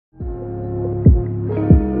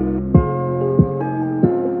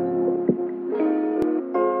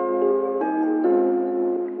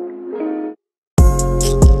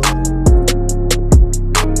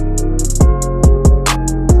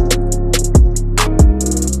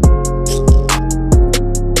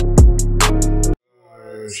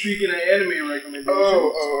speaking of anime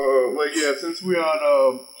recommendations. Since we're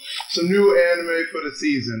on some new anime for the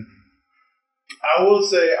season, I will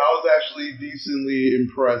say I was actually decently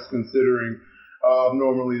impressed considering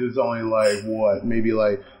normally there's only maybe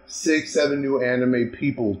 6-7 new anime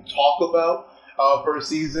people talk about per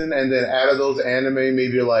season, and then out of those anime,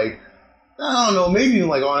 maybe I don't know, maybe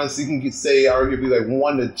honestly you can say arguably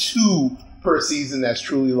 1 to 2 per season that's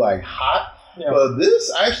truly hot. Yeah. But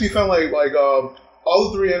this I actually found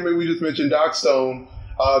all the 3 anime we just mentioned, Dark Stone,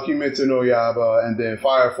 Kimetsu no Yaiba, and then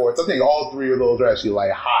Fire Force. I think all 3 of those are actually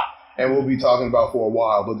hot, and we'll be talking about for a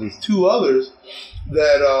while. But there's 2 others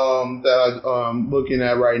that I'm looking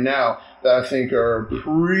at right now that I think are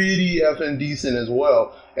pretty effing decent as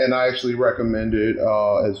well, and I actually recommend it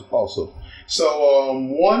as also. So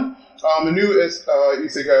one, a new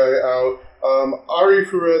Isekai out,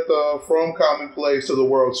 Arifureta, From Commonplace to the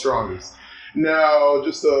World's Strongest. Now,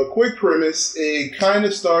 just a quick premise, it kind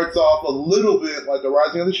of starts off a little bit like the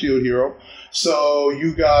Rising of the Shield Hero. So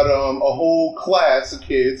you got a whole class of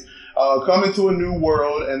kids come into a new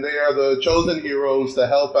world, and they are the chosen heroes to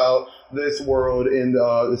help out this world in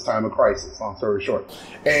this time of crisis, long story short.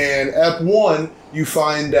 And Ep 1, you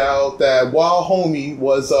find out that while Homie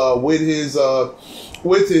was with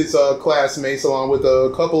his classmates, along with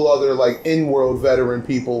a couple other in-world veteran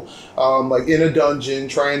people, in a dungeon,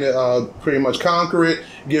 trying to pretty much conquer it,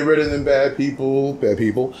 get rid of them bad people, /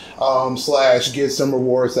 get some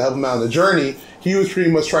rewards to help him out on the journey. He was pretty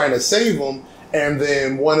much trying to save them, and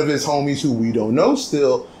then one of his homies, who we don't know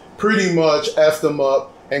still, pretty much effed them up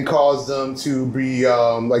and caused them to be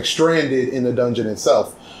stranded in the dungeon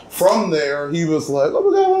itself. From there, he was like, oh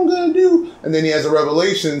my God, what am I going to do? And then he has a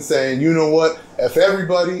revelation saying, you know what? F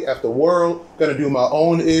everybody, F the world, going to do my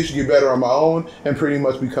own ish, get better on my own, and pretty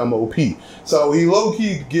much become OP. So he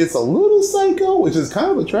low-key gets a little psycho, which is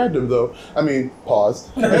kind of attractive though. I mean, pause.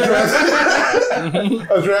 Attractive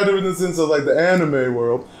in the sense of the anime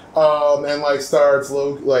world. And starts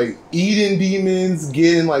eating demons,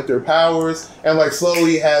 getting their powers, and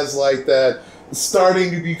slowly has that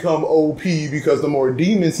starting to become OP, because the more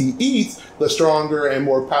demons he eats, the stronger and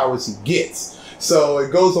more powers he gets. So it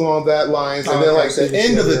goes along that lines, and then the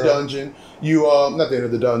end of the dungeon, you not the end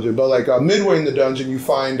of the dungeon, but midway in the dungeon, you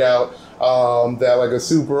find out that a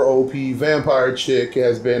super OP vampire chick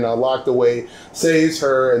has been locked away, saves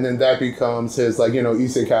her, and then that becomes his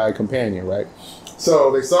isekai companion, right?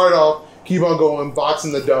 So they start off, keep on going,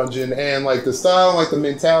 boxing the dungeon, and the style, the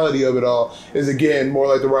mentality of it all is again more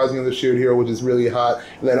like the Rising of the Shield Hero, which is really hot.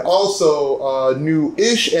 And then also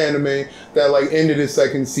new-ish anime that ended its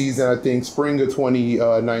 2nd season, I think spring of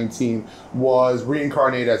 2019, was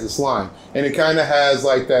Reincarnated as a Slime, and it kind of has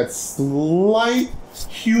that slight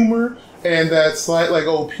humor and that slight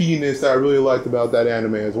OP-ness that I really liked about that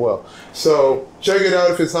anime as well. So check it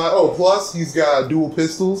out if it's hot. Oh, plus he's got dual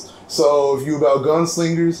pistols. So if you about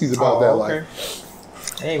gunslingers, he's about that life.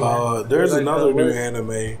 Hey, man. There's another new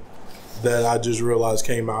anime that I just realized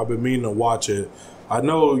came out. I've been meaning to watch it. I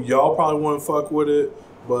know y'all probably wouldn't fuck with it,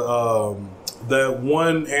 but that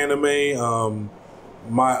one anime,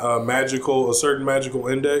 a certain magical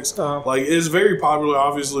index, it's very popular.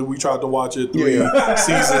 Obviously, we tried to watch it 3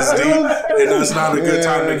 seasons deep, and that's not a good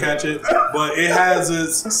time to catch it. But it has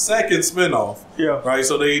its 2nd spinoff. Yeah. Right.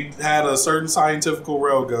 So they had a certain scientific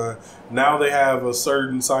railgun. Now they have a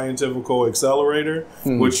certain scientific accelerator,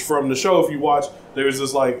 which from the show, if you watch, there's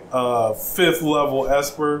this 5th level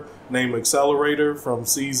Esper named Accelerator from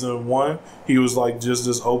season 1. He was just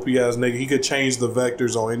this OP ass nigga. He could change the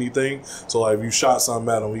vectors on anything. So if you shot something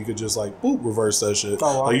at him, he could just boop, reverse that shit.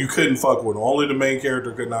 Oh, wow. You couldn't fuck with him. Only the main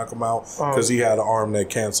character could knock him out because he had an arm that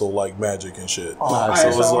canceled magic and shit. Oh, so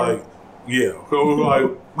it's yeah.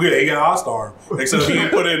 So he got Asta arm. Except he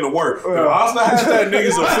didn't put it in the work. If Asta had that,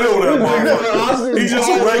 niggas will feel that motherfucker. He's just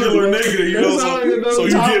a regular nigga, so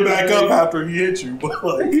you get back up after he hit you.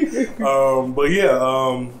 But yeah,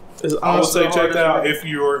 I would say check that out if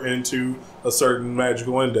you're into a certain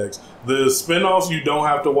magical index. The spinoffs, you don't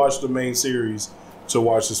have to watch the main series to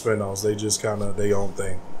watch the spinoffs. They just kind of their own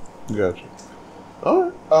thing. Gotcha. All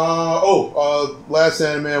right. Last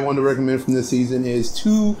anime I wanted to recommend from this season is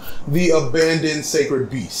To the Abandoned Sacred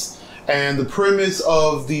Beast. And the premise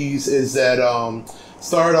of these is that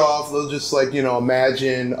start off, they'll just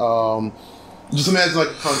imagine a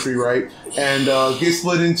country, right? And get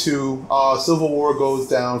split in 2. Civil war goes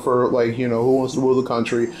down for who wants to rule the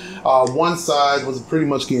country. One side was pretty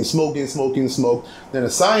much getting smoked. Then a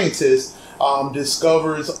scientist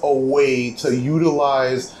discovers a way to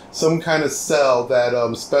utilize some kind of cell that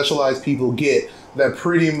specialized people get that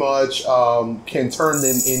pretty much can turn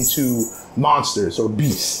them into monsters or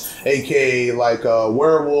beasts, aka like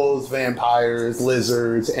werewolves, vampires,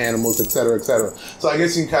 lizards, animals, etc., etc. So I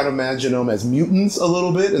guess you can kind of imagine them as mutants a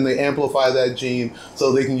little bit, and they amplify that gene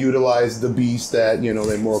so they can utilize the beast that, you know,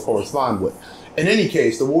 they more correspond with. In any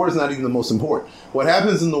case, the war is not even the most important. What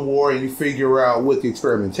happens in the war, and you figure out with the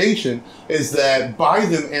experimentation, is that by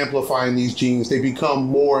them amplifying these genes, they become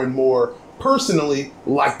more and more personally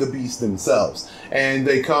like the beast themselves. And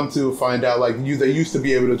they come to find out, like, they used to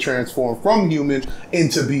be able to transform from human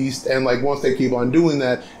into beast, and like once they keep on doing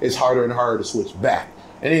that, it's harder and harder to switch back.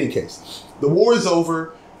 In any case, the war is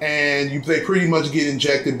over, and they pretty much get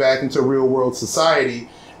injected back into real world society.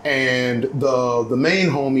 And the main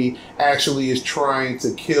homie actually is trying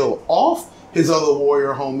to kill off his other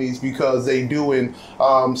warrior homies because they doing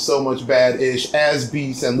so much bad-ish as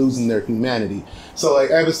beasts and losing their humanity. So like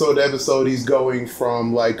episode to episode, he's going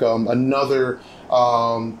from like another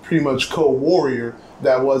pretty much co-warrior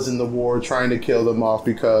that was in the war, trying to kill them off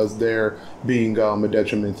because they're being a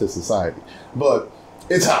detriment to society. But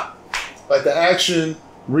it's hot. Like the action,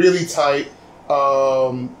 really tight.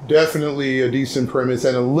 Definitely a decent premise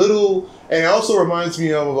and it also reminds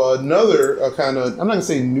me of another kind of, I'm not gonna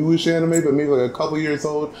say newish anime, but maybe like a couple years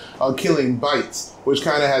old, Killing Bites, which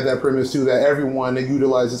kind of had that premise too, that everyone that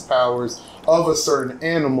utilizes powers of a certain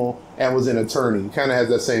animal and was an attorney. Kind of has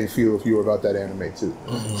that same feel if you were about that anime too.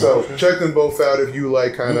 Mm-hmm. So check them both out if you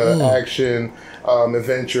like kind of action,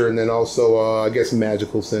 adventure, and then also I guess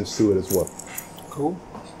magical sense to it as well. Cool.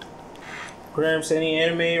 Gramps, any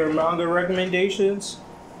anime or manga recommendations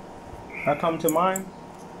that come to mind?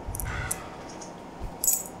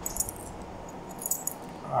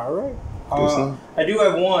 All right. I do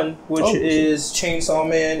have one, which is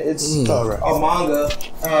Chainsawman. It's a manga.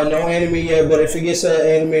 No anime yet, but if it gets an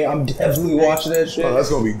anime, I'm definitely watching that shit. Oh, that's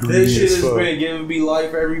gonna be great. This shit is been giving me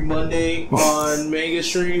life every Monday on Manga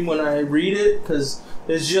Stream when I read it, because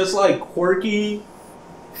it's just like quirky,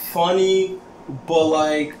 funny, but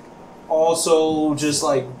like also just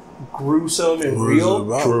like gruesome and real.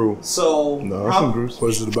 True. So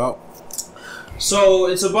what's it about? So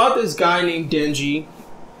it's about this guy named Denji,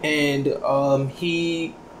 and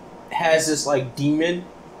he has this like demon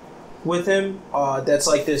with him. That's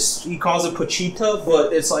like this. He calls it Pachita,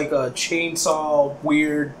 but it's like a chainsaw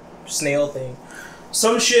weird snail thing.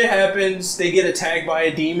 Some shit happens. They get attacked by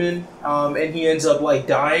a demon, and he ends up like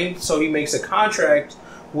dying. So he makes a contract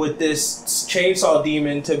with this chainsaw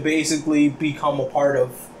demon to basically become a part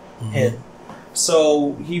of him.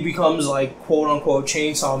 So he becomes like quote unquote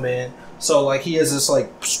Chainsaw Man. So like he has this like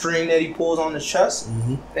string that he pulls on his chest,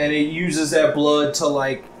 and it uses that blood to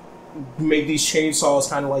like make these chainsaws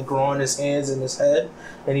kind of like grow on his hands and his head,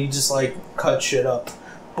 and he just like cuts shit up.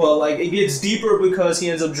 But like it gets deeper because he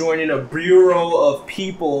ends up joining a bureau of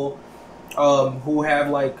people who have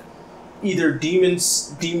like either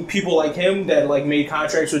people like him that like made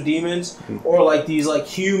contracts with demons, or like these like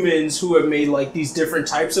humans who have made like these different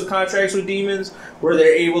types of contracts with demons where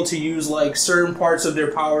they're able to use like certain parts of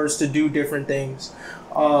their powers to do different things.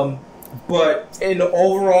 But in the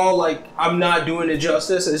overall, like I'm not doing it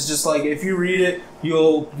justice. It's just like if you read it,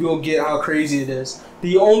 you'll get how crazy it is.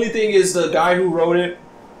 The only thing is the guy who wrote it,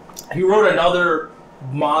 he wrote another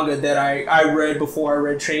manga that I read before I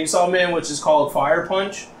read Chainsaw Man, which is called Fire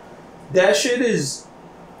Punch. That shit is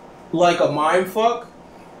like a mind fuck,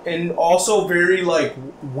 and also very like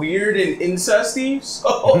weird and incesty.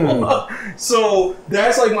 So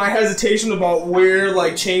that's like my hesitation about where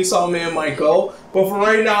like Chainsaw Man might go. But for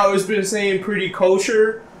right now, it's been saying pretty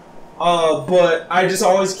kosher. But I just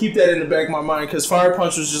always keep that in the back of my mind because Fire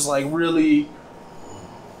Punch was just like really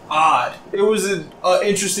odd. It was an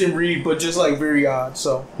interesting read, but just like very odd.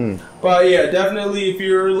 So, but yeah, definitely if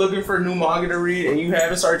you're looking for a new manga to read and you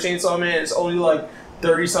haven't started Chainsaw Man, it's only like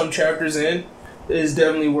 30-some chapters in. It's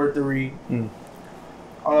definitely worth the read. No,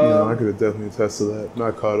 I could have definitely attest to that.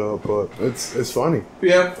 Not caught up, but it's funny.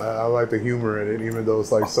 Yeah, I like the humor in it, even though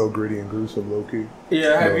it's like so gritty and gruesome, low key.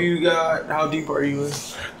 Yeah, have you got? How deep are you in?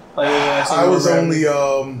 Like, I was only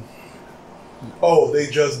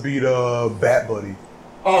they just beat Bat Buddy.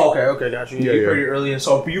 Oh, okay, got you. You're pretty early in,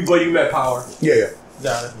 so you met Power. Yeah.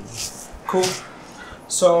 Got it. Cool.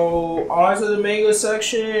 So on to the manga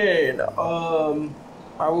section.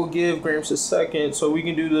 I will give Gramps a second, so we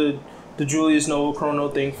can do the Julius Novo Chrono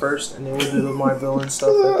thing first, and then we'll do the My Villain stuff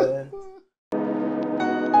at the end.